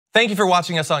Thank you for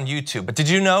watching us on YouTube. But did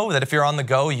you know that if you're on the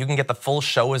go, you can get the full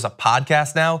show as a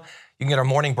podcast now? You can get our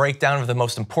morning breakdown of the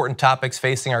most important topics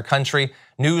facing our country,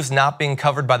 news not being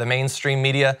covered by the mainstream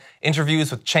media,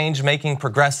 interviews with change-making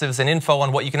progressives, and info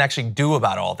on what you can actually do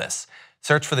about all this.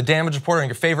 Search for The Damage Report on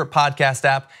your favorite podcast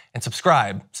app and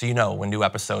subscribe so you know when new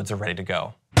episodes are ready to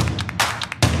go.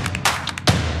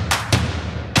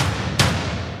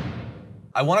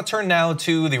 I want to turn now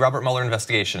to the Robert Mueller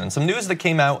investigation and some news that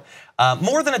came out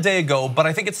more than a day ago, but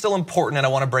I think it's still important and I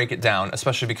want to break it down,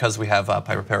 especially because we have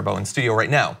Piper Perabo in studio right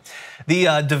now.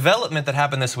 The development that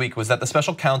happened this week was that the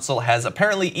special counsel has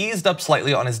apparently eased up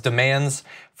slightly on his demands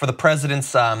for the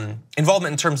president's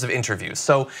involvement in terms of interviews.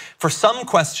 So for some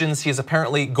questions, he is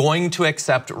apparently going to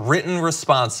accept written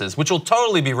responses, which will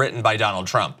totally be written by Donald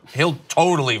Trump. He'll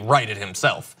totally write it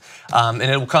himself, and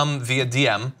it will come via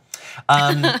DM.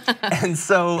 And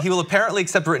so he will apparently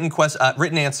accept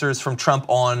written answers from Trump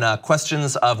on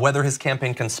questions of whether his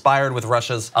campaign conspired with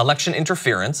Russia's election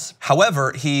interference.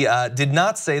 However, he did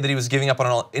not say that he was giving up on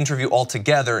an interview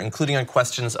altogether, including on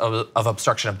questions of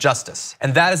obstruction of justice.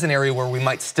 And that is an area where we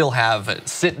might still have a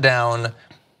sit-down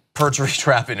perjury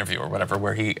trap interview or whatever,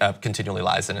 where he continually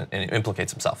lies and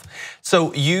implicates himself.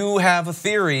 So you have a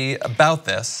theory about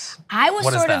this. I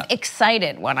was sort of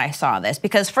excited when I saw this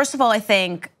because first of all, I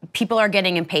think people are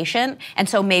getting impatient, and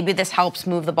so maybe this helps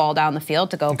move the ball down the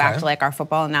field, to go back to like our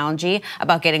football analogy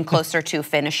about getting closer to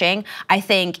finishing. I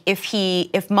think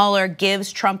if Mueller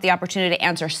gives Trump the opportunity to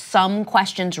answer some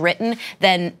questions written,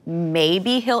 then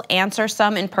maybe he'll answer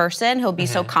some in person. He'll be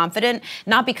so confident,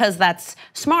 not because that's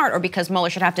smart or because Mueller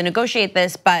should have to negotiate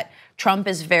this, but Trump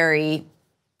is very,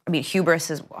 I mean, hubris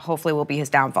is hopefully will be his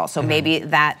downfall. So maybe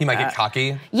that he might get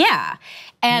cocky. Yeah.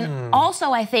 And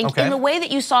also I think in the way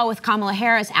that you saw with Kamala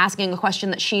Harris asking a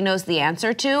question that she knows the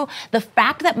answer to, the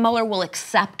fact that Mueller will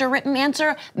accept a written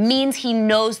answer means he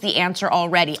knows the answer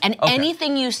already. And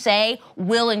anything you say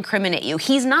will incriminate you.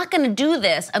 He's not gonna do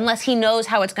this unless he knows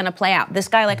how it's gonna play out. This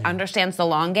guy like understands the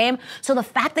long game. So the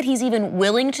fact that he's even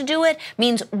willing to do it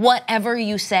means whatever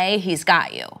you say, he's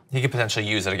got you. He could potentially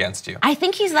use it against you. I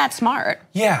think he's that smart.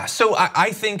 Yeah, so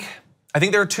I think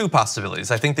there are two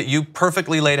possibilities. I think that you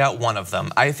perfectly laid out one of them.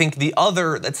 I think the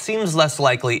other that seems less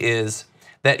likely is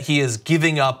that he is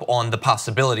giving up on the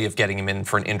possibility of getting him in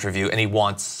for an interview and he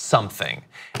wants something.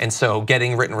 And so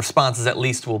getting written responses at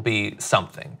least will be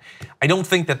something. I don't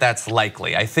think that that's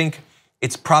likely. I think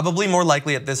it's probably more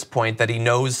likely at this point that he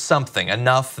knows something,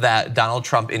 enough that Donald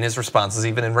Trump in his responses,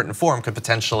 even in written form, could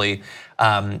potentially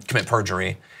commit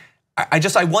perjury.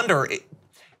 I wonder,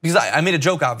 because I made a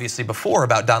joke obviously before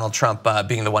about Donald Trump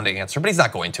being the one to answer, but he's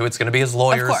not going to. It's gonna be his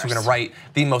lawyers who are gonna write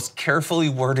the most carefully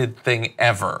worded thing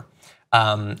ever.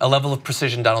 A level of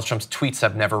precision Donald Trump's tweets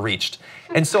have never reached.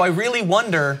 And so I really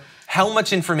wonder how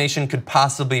much information could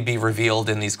possibly be revealed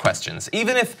in these questions.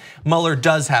 Even if Mueller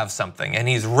does have something and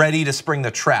he's ready to spring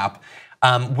the trap,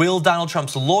 will Donald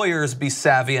Trump's lawyers be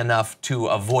savvy enough to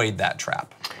avoid that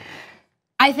trap?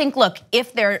 I think, look,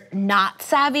 if they're not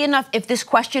savvy enough, if this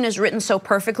question is written so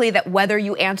perfectly that whether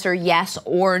you answer yes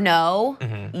or no,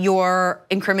 you're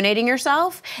incriminating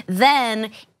yourself,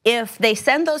 then if they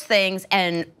send those things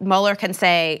and Mueller can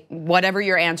say whatever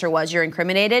your answer was, you're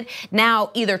incriminated,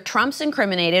 now either Trump's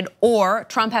incriminated or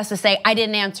Trump has to say, I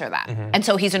didn't answer that. And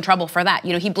so he's in trouble for that.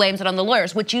 You know, he blames it on the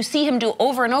lawyers, which you see him do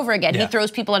over and over again. He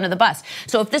throws people under the bus.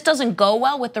 So if this doesn't go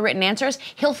well with the written answers,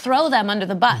 he'll throw them under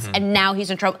the bus and now he's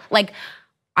in trouble. Like,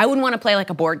 I wouldn't want to play like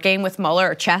a board game with Mueller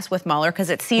or chess with Mueller because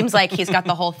it seems like he's got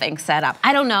the whole thing set up.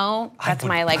 I don't know. That's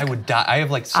my like. I would die. I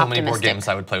have like so many board games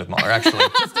I would play with Mueller actually,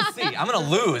 just to see. I'm gonna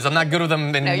lose. I'm not good with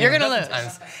them. No, you're gonna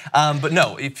lose. But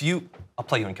no, I'll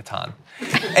play you in Catan.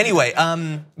 Anyway,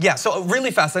 yeah. So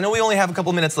really fast. I know we only have a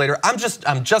couple minutes later. I'm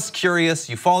just curious.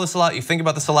 You follow this a lot. You think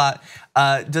about this a lot.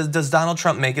 Does Donald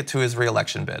Trump make it to his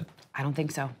re-election bid? I don't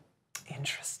think so.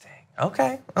 Interesting.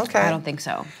 Okay. I don't think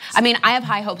so. I mean, I have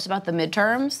high hopes about the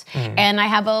midterms, and I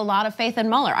have a lot of faith in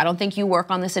Mueller. I don't think you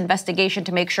work on this investigation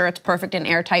to make sure it's perfect and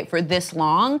airtight for this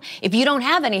long if you don't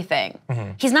have anything.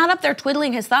 He's not up there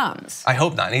twiddling his thumbs. I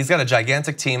hope not. And he's got a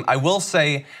gigantic team. I will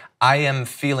say, I am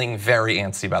feeling very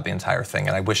antsy about the entire thing,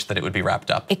 and I wish that it would be wrapped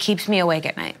up. It keeps me awake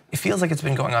at night. It feels like it's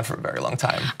been going on for a very long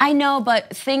time. I know, but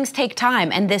things take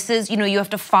time, and this is, you have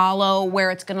to follow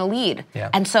where it's gonna lead.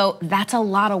 And so that's a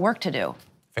lot of work to do.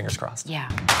 Fingers crossed. Yeah.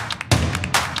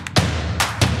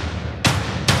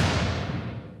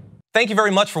 Thank you very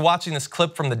much for watching this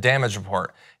clip from The Damage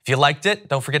Report. If you liked it,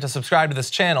 don't forget to subscribe to this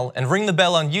channel and ring the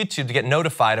bell on YouTube to get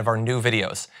notified of our new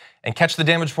videos. And catch The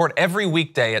Damage Report every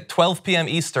weekday at 12 p.m.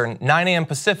 Eastern, 9 a.m.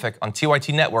 Pacific on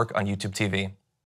TYT Network on YouTube TV.